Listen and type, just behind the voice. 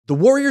The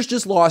Warriors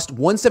just lost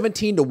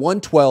 117 to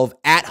 112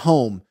 at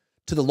home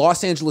to the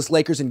Los Angeles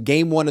Lakers in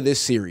game 1 of this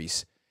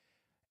series.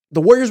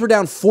 The Warriors were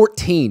down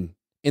 14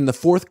 in the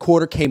fourth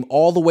quarter, came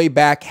all the way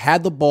back,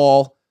 had the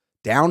ball,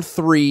 down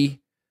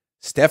 3.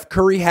 Steph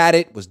Curry had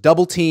it, was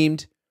double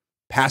teamed,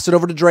 passed it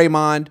over to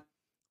Draymond,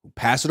 who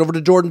passed it over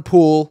to Jordan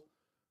Poole,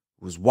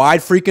 who was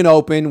wide freaking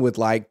open with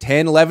like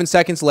 10, 11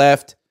 seconds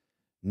left.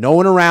 No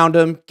one around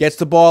him, gets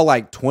the ball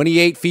like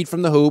 28 feet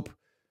from the hoop.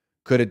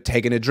 Could have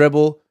taken a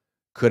dribble,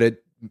 could have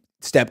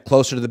stepped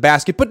closer to the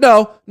basket, but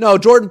no,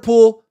 Jordan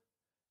Poole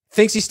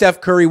thinks he's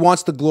Steph Curry,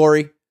 wants the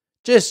glory,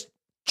 just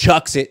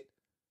chucks it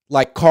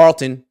like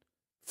Carlton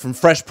from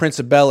Fresh Prince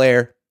of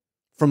Bel-Air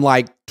from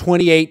like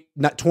 28,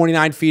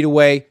 29 feet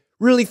away,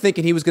 really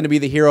thinking he was going to be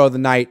the hero of the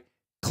night,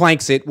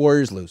 clanks it,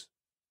 Warriors lose.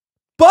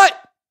 But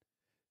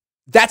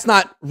that's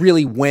not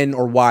really when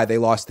or why they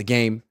lost the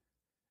game.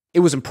 It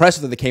was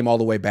impressive that they came all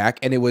the way back,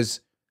 and it was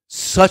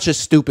such a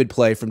stupid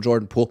play from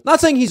Jordan Poole. Not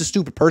saying he's a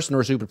stupid person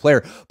or a stupid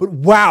player, but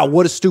wow,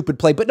 what a stupid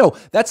play. But no,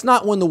 that's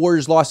not when the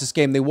Warriors lost this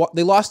game. They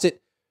lost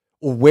it,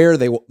 or where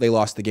they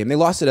lost the game. They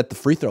lost it at the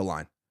free throw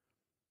line.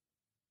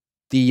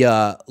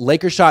 The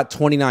Lakers shot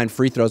 29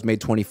 free throws,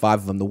 made 25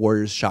 of them. The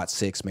Warriors shot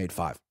 6, made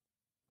 5.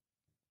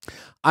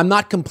 I'm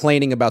not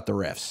complaining about the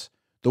refs.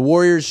 The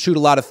Warriors shoot a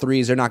lot of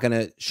threes. They're not going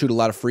to shoot a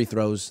lot of free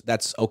throws.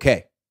 That's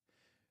okay.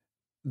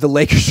 The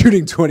Lakers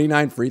shooting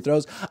 29 free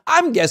throws,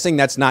 I'm guessing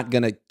that's not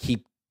going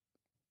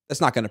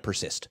to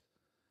persist.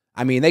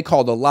 I mean, they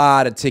called a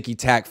lot of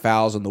ticky-tack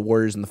fouls on the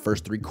Warriors in the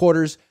first 3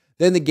 quarters.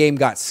 Then the game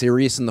got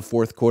serious in the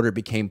fourth quarter. It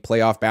became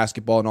playoff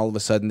basketball, and all of a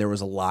sudden there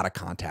was a lot of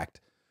contact.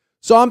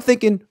 So I'm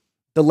thinking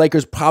the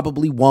Lakers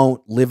probably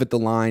won't live at the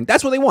line.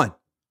 That's what they won.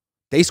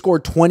 They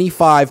scored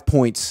 25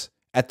 points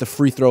at the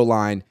free throw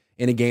line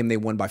in a game they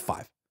won by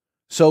 5.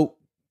 So,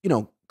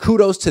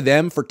 kudos to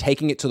them for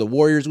taking it to the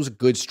Warriors. It was a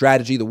good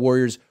strategy. The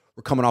Warriors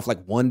were coming off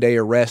like 1 day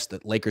of rest.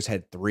 The Lakers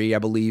had 3, I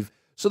believe.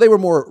 So they were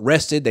more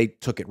rested. They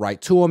took it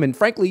right to them. And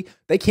frankly,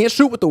 they can't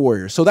shoot with the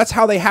Warriors. So that's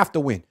how they have to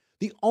win.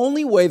 The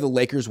only way the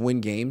Lakers win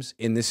games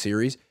in this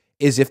series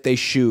is if they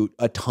shoot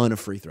a ton of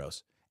free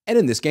throws. And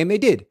in this game, they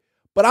did.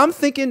 But I'm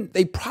thinking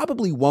they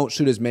probably won't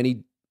shoot as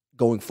many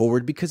going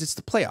forward because it's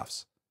the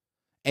playoffs.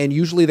 And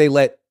usually they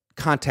let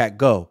contact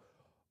go.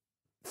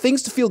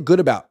 Things to feel good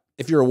about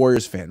if you're a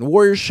Warriors fan. The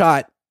Warriors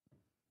shot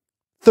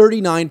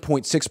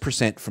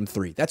 39.6% from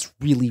 3. That's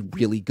really,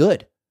 really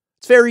good.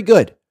 It's very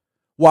good.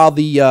 While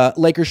the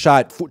Lakers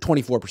shot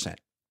 24%.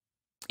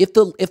 If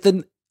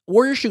the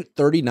Warriors shoot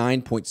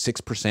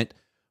 39.6%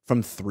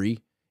 from 3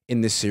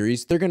 in this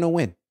series, they're going to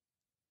win.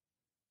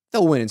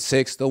 They'll win in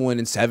 6. They'll win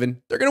in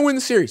 7. They're going to win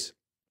the series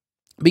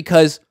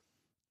because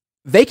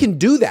they can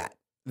do that.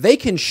 They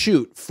can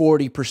shoot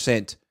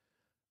 40%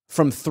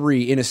 from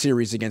 3 in a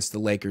series against the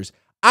Lakers.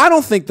 I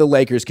don't think the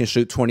Lakers can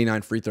shoot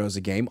 29 free throws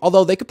a game,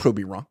 although they could prove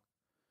me wrong.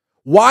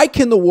 Why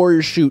can the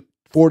Warriors shoot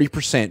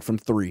 40% from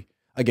 3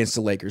 against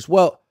the Lakers?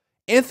 Well,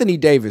 Anthony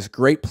Davis,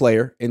 great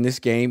player in this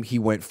game. He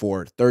went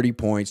for 30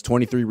 points,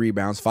 23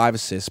 rebounds, 5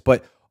 assists.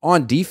 But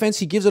on defense,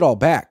 he gives it all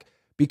back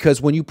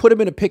because when you put him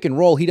in a pick and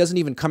roll, he doesn't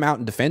even come out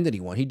and defend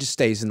anyone. He just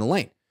stays in the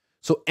lane.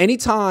 So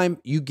anytime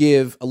you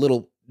give a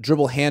little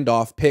dribble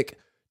handoff pick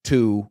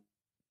to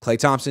Klay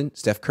Thompson,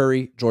 Steph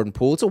Curry, Jordan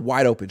Poole, it's a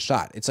wide open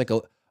shot. It's like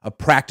a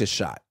practice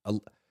shot,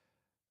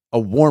 a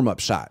warm-up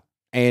shot.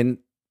 And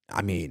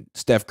I mean,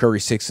 Steph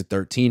Curry 6 of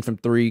 13 from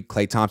 3,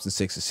 Klay Thompson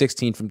 6 of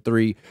 16 from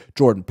 3,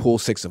 Jordan Poole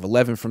 6 of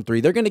 11 from 3.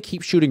 They're going to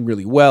keep shooting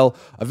really well.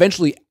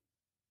 Eventually,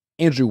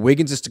 Andrew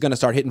Wiggins is going to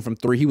start hitting from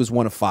 3. He was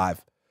 1 of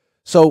 5.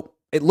 So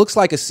it looks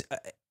like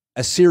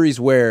a series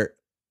where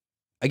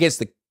against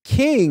the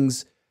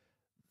Kings,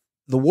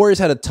 the Warriors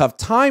had a tough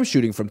time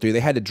shooting from 3. They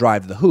had to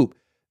drive the hoop.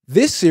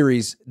 This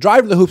series,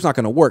 drive the hoop's not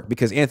going to work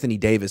because Anthony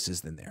Davis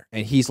is in there.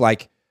 And he's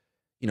like,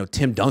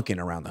 Tim Duncan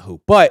around the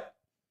hoop. But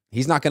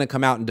he's not going to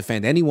come out and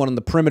defend anyone on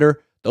the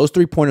perimeter. Those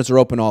 3-pointers are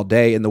open all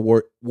day, and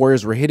the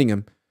Warriors were hitting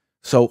him.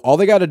 So all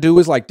they got to do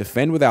is like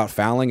defend without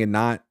fouling and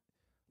not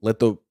let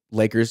the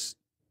Lakers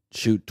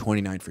shoot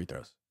 29 free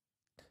throws.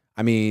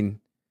 I mean,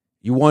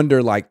 you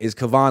wonder, like, is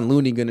Kevon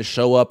Looney going to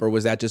show up, or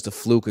was that just a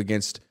fluke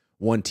against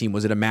one team?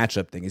 Was it a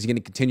matchup thing? Is he going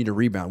to continue to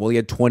rebound? Well, he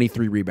had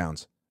 23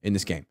 rebounds in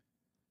this game.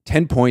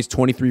 10 points,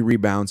 23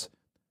 rebounds,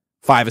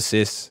 5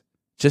 assists.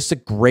 Just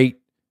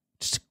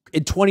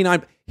in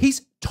 29.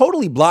 He's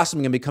totally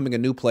blossoming and becoming a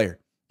new player.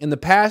 In the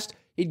past,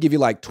 he'd give you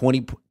like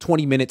 20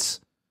 minutes,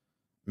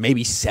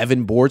 maybe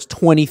 7 boards,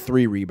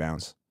 23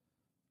 rebounds.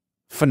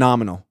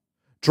 Phenomenal.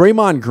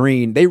 Draymond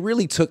Green,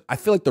 I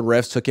feel like the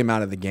refs took him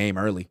out of the game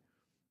early.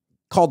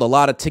 Called a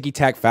lot of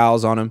ticky-tack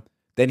fouls on him.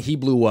 Then he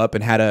blew up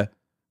and had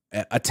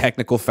a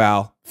technical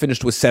foul.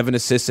 Finished with 7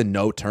 assists and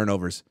no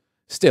turnovers.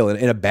 Still,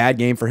 in a bad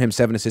game for him,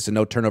 7 assists and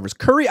no turnovers.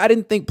 Curry, I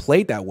didn't think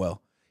played that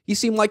well. He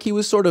seemed like he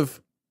was sort of,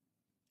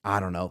 I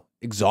don't know,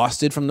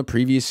 exhausted from the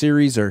previous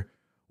series or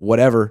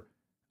whatever.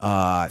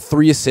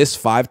 3 assists,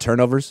 5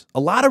 turnovers. A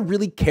lot of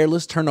really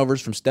careless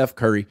turnovers from Steph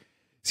Curry.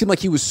 Seemed like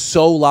he was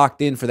so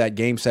locked in for that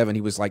game 7.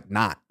 He was like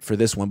not for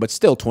this one, but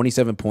still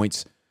 27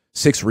 points,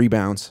 6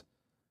 rebounds.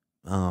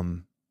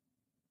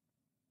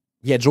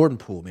 Yeah, Jordan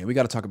Poole, man. We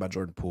got to talk about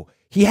Jordan Poole.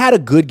 He had a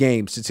good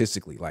game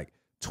statistically, like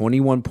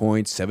 21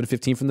 points, 7 of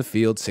 15 from the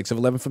field, 6 of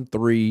 11 from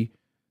 3,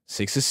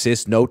 6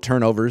 assists, no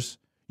turnovers.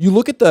 You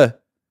look at the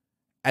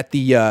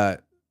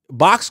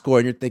box score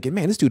and you're thinking,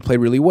 man, this dude played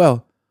really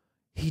well.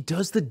 He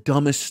does the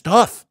dumbest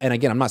stuff. And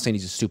again, I'm not saying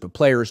he's a stupid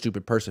player or a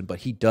stupid person, but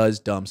he does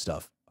dumb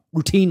stuff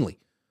routinely.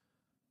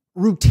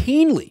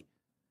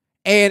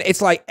 And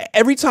it's like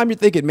every time you're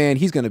thinking, man,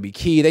 he's going to be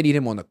key. They need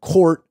him on the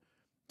court.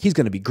 He's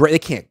going to be great. They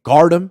can't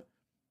guard him.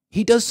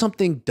 He does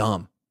something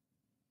dumb.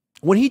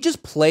 When he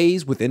just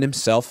plays within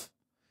himself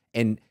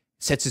and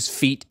sets his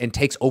feet and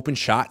takes open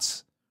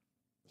shots,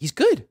 he's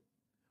good.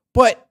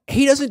 But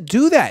he doesn't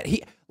do that.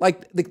 He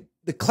like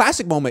the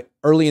classic moment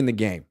early in the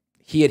game,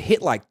 he had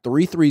hit like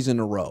 3 threes in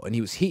a row and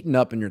he was heating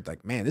up and you're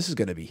like, man, this is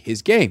going to be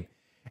his game.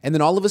 And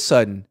then all of a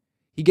sudden,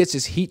 he gets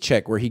his heat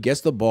check where he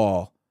gets the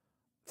ball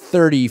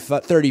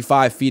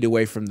 35 feet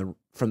away from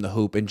the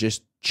hoop and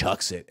just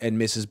chucks it and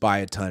misses by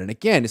a ton. And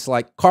again, it's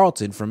like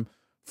Carlton from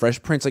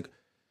Fresh Prince. Like,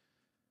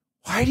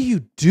 why do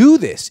you do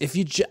this? If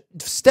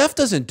Steph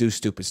doesn't do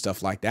stupid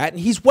stuff like that, and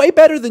he's way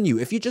better than you.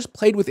 If you just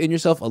played within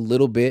yourself a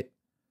little bit,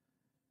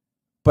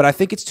 but I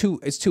think it's too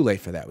late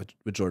for that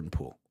with Jordan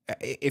Poole.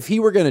 If he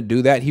were going to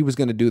do that, he was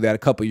going to do that a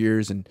couple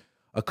years and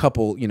a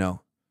couple, $1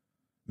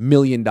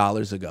 million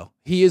ago.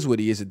 He is what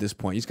he is at this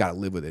point. He's got to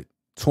live with it.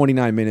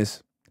 29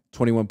 minutes,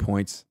 21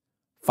 points,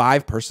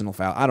 5 personal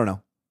fouls. I don't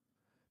know.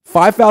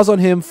 5 fouls on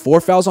him,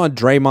 4 fouls on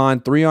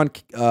Draymond, 3 on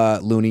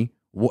Looney,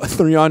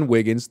 3 on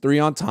Wiggins, 3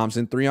 on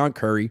Thompson, 3 on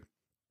Curry.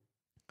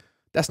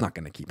 That's not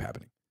going to keep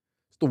happening.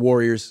 It's the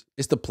Warriors.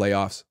 It's the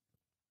playoffs.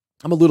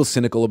 I'm a little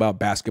cynical about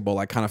basketball.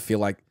 I kind of feel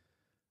like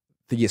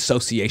the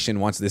association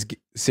wants this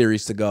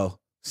series to go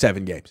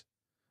 7 games.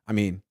 I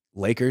mean,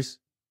 Lakers,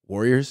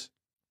 Warriors,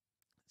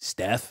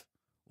 Steph,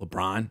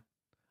 LeBron.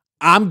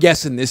 I'm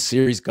guessing this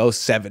series goes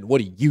 7. What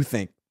do you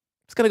think?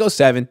 It's going to go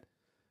 7.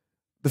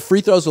 The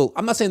free throws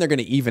I'm not saying they're going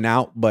to even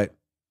out, but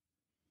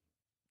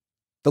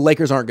the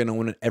Lakers aren't going to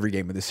win every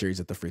game of this series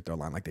at the free throw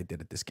line like they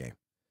did at this game.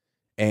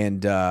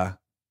 And, the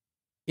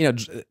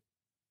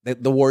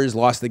Warriors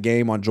lost the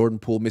game on Jordan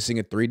Poole missing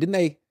a 3.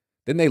 Didn't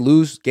they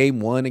lose game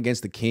 1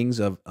 against the Kings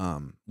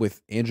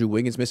with Andrew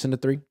Wiggins missing a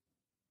 3?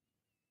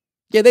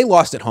 Yeah, they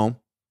lost at home.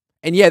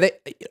 And yeah,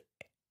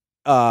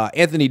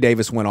 Anthony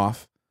Davis went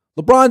off.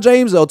 LeBron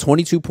James, though,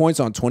 22 points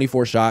on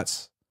 24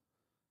 shots.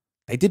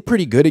 They did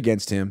pretty good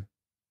against him.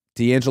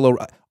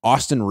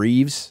 Austin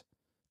Reeves,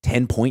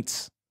 10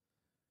 points.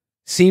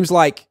 Seems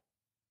like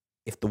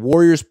if the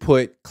Warriors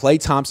put Klay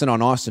Thompson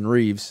on Austin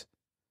Reeves,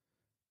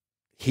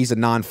 he's a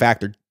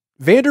non-factor.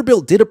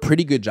 Vanderbilt did a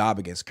pretty good job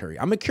against Curry.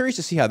 I'm curious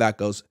to see how that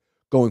goes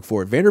going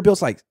forward.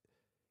 Vanderbilt's like,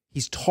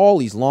 he's tall,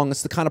 he's long.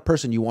 That's the kind of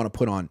person you want to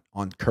put on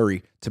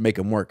Curry to make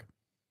him work.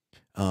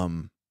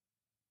 Other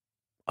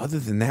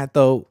than that,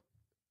 though,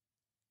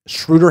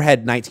 Schroeder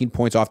had 19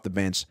 points off the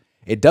bench.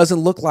 It doesn't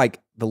look like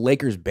the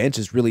Lakers bench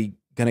is really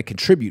going to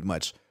contribute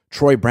much.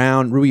 Troy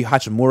Brown, Rui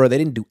Hachimura, they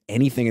didn't do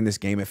anything in this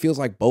game. It feels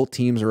like both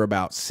teams are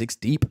about 6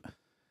 deep.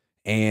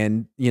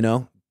 And,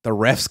 the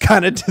refs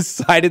kind of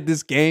decided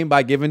this game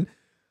by giving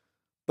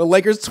the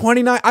Lakers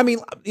 29. I mean,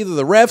 either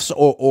the refs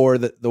or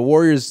the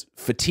Warriors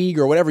fatigue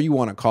or whatever you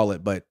want to call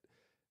it. But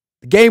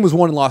the game was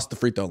won and lost at the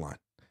free throw line.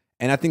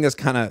 And I think that's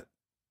kind of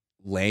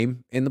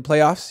lame in the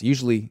playoffs.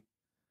 Usually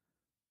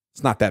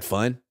it's not that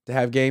fun to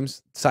have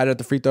games decided at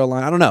the free throw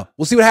line. I don't know.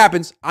 We'll see what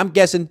happens. I'm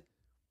guessing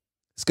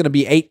it's going to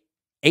be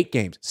 8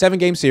 games,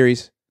 7-game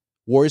series.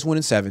 Warriors win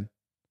in 7.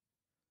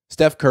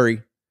 Steph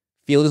Curry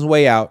feeling his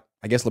way out.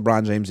 I guess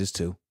LeBron James is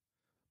too.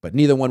 But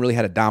neither one really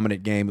had a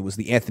dominant game. It was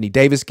the Anthony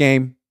Davis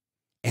game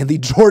and the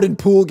Jordan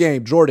Poole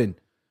game. Jordan.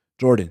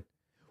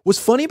 What's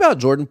funny about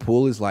Jordan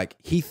Poole is like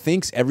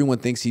everyone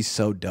thinks he's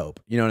so dope.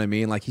 You know what I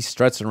mean? Like he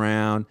struts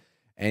around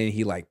and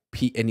he's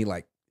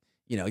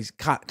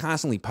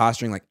constantly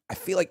posturing. Like I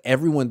feel like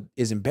everyone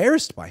is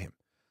embarrassed by him.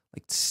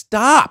 Like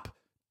stop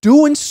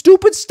doing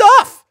stupid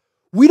stuff.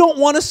 We don't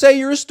want to say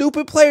you're a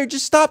stupid player.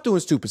 Just stop doing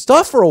stupid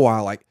stuff for a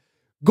while. Like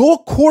go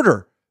a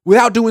quarter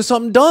without doing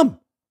something dumb.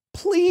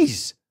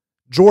 Please,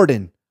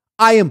 Jordan,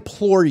 I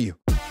implore you.